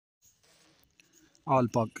All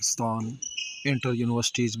Pakistan inter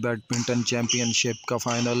universities badminton championship का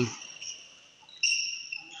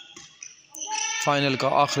final का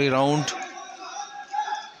आखिरी राउंड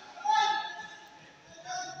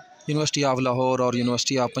यूनिवर्सिटी ऑफ लाहौर और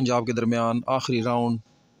यूनिवर्सिटी ऑफ पंजाब के दरमियान आखिरी राउंड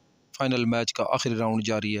फाइनल मैच का आखिरी राउंड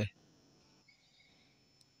जारी है।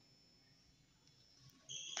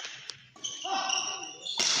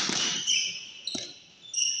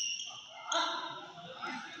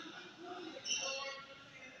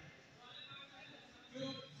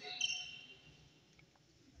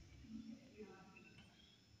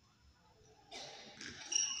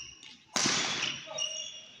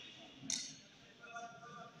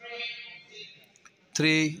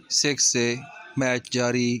 3-6 से मैच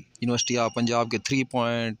जारी। यूनिवर्सिटी ऑफ पंजाब के 3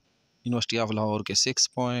 पॉइंट, यूनिवर्सिटी ऑफ लाहौर के 6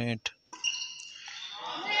 पॉइंट।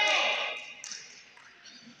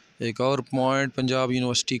 एक और पॉइंट पंजाब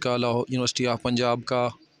यूनिवर्सिटी का, लाहौर यूनिवर्सिटी ऑफ पंजाब का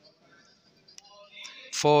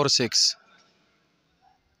 4-6।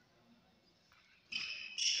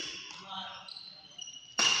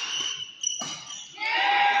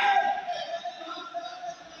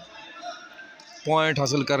 पॉइंट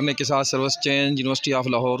हासिल करने के साथ service change. University of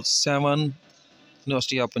Lahore 7,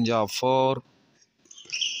 university of Punjab 4।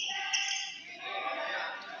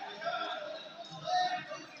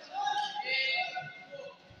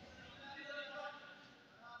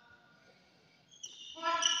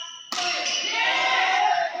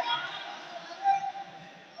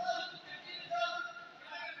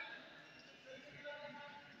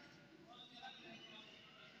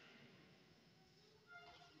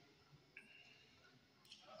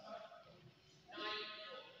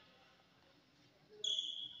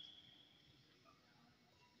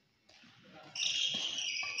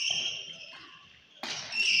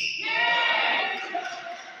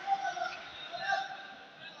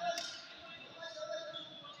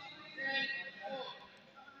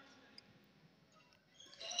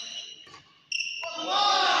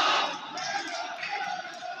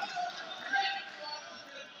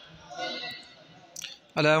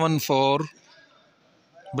 Eleven 4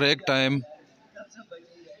 break time.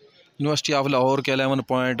 University of Lahore के 11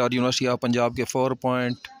 पॉइंट और यूनिवर्सिटी ऑफ पंजाब के 4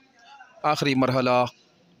 पॉइंट। आखिरी मरहला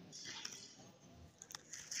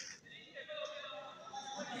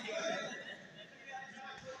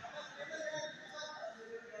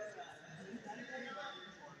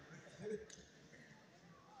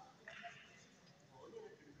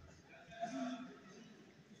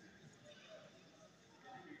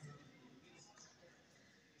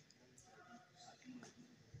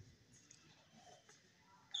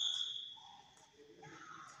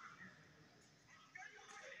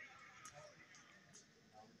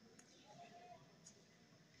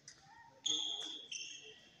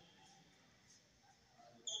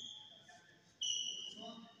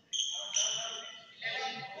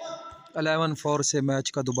अलेवन 4 से मैच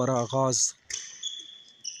का दोबारा आगाज़।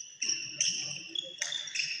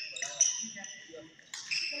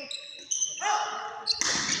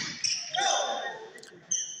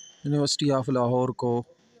 यूनिवर्सिटी ऑफ लाहौर को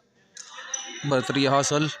बरतरी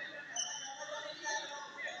हासिल।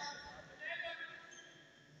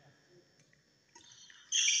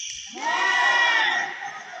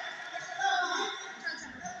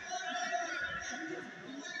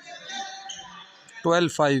 ट्वेल्व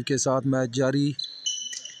 5 के साथ मैच जारी।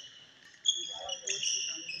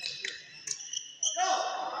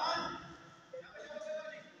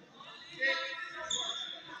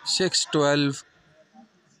 6-12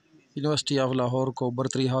 यूनिवर्सिटी ऑफ लाहौर को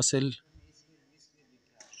बरतरी हासिल।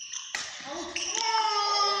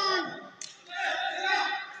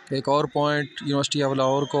 एक और पॉइंट यूनिवर्सिटी ऑफ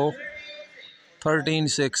लाहौर को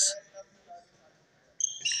 13-6।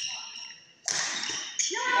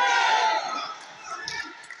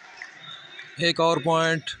 एक और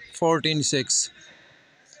पॉइंट 14-6।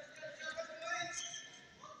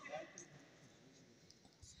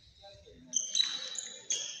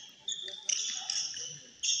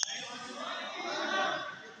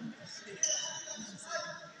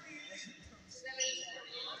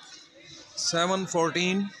 सेवन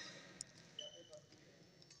 14।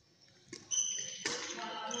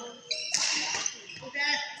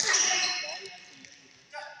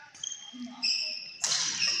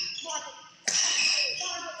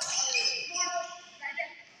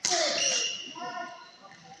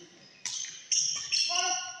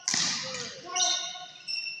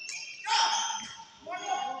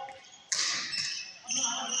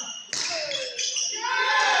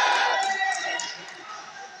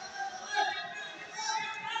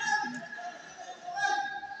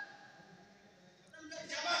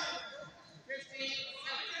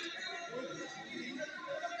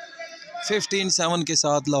 15-7 के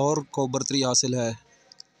साथ लाहौर को बरतरी हासिल है।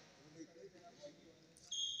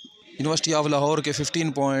 यूनिवर्सिटी ऑफ लाहौर के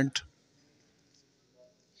 15 पॉइंट।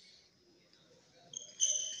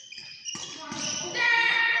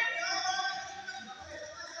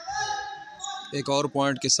 एक और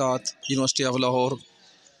पॉइंट के साथ university of Lahore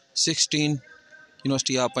 16,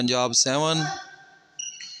 university of Punjab 7।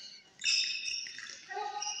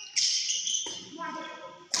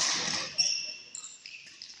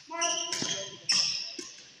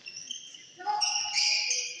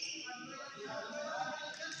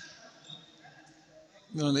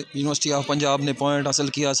 University of Punjab ने पॉइंट हासिल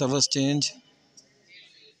किया, सर्विस चेंज।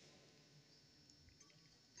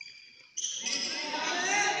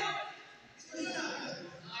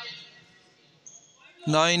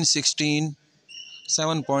 नाइन 16,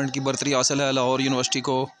 7 पॉइंट की बरतरी हासिल है लाहौर यूनिवर्सिटी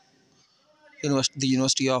को,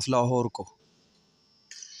 यूनिवर्सिटी ऑफ लाहौर को।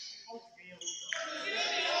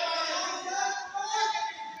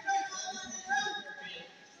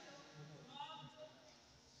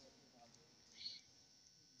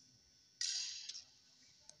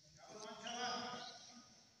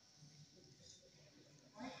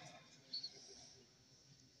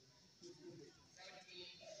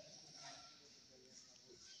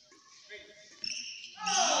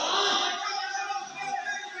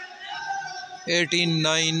 एटीन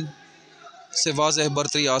 9 से वाज़ेह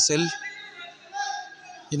बरतरी हासिल,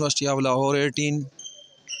 यूनिवर्सिटी ऑफ लाहौर 18,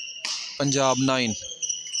 पंजाब 9।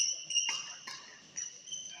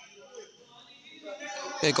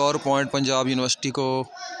 एक और पॉइंट पंजाब यूनिवर्सिटी को,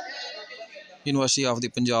 यूनिवर्सिटी ऑफ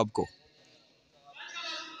द पंजाब को।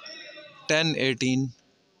 10-18।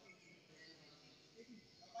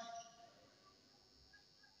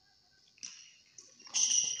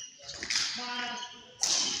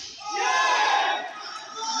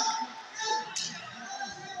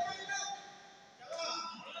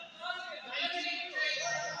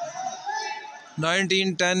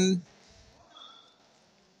 नाइनटीन 10।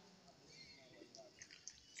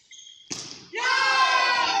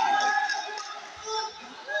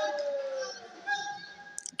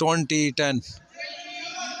 ट्वेंटी 10।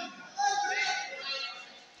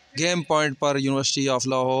 गेम पॉइंट पर यूनिवर्सिटी ऑफ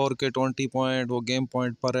लाहौर के 20 पॉइंट, वो गेम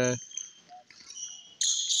पॉइंट पर है।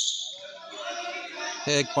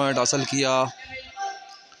 एक पॉइंट हासिल किया,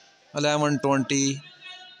 11-20।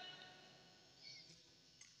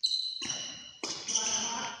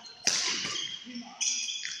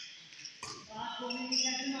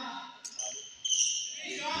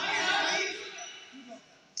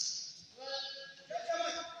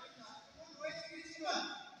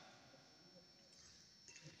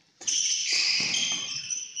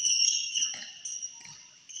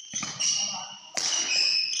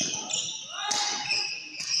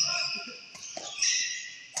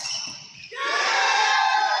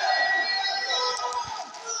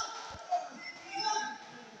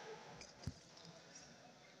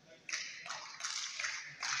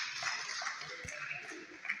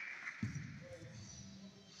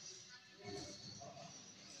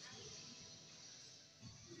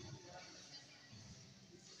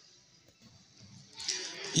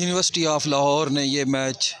 यूनिवर्सिटी ऑफ लाहौर ने ये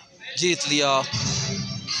मैच जीत लिया।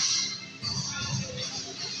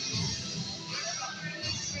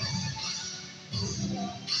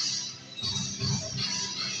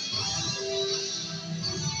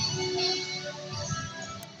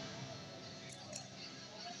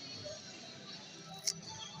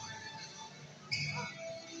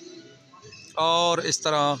 और इस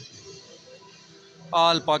तरह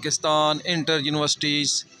all Pakistan inter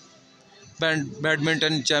universities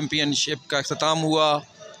badminton championship का अख्ताम हुआ।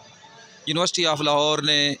 यूनिवर्सिटी ऑफ लाहौर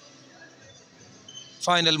ने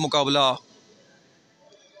फ़ाइनल मुकाबला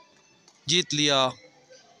जीत लिया।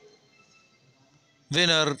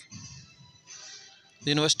 Winner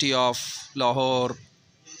university of Lahore,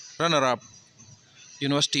 runner up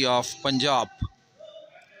university of Punjab.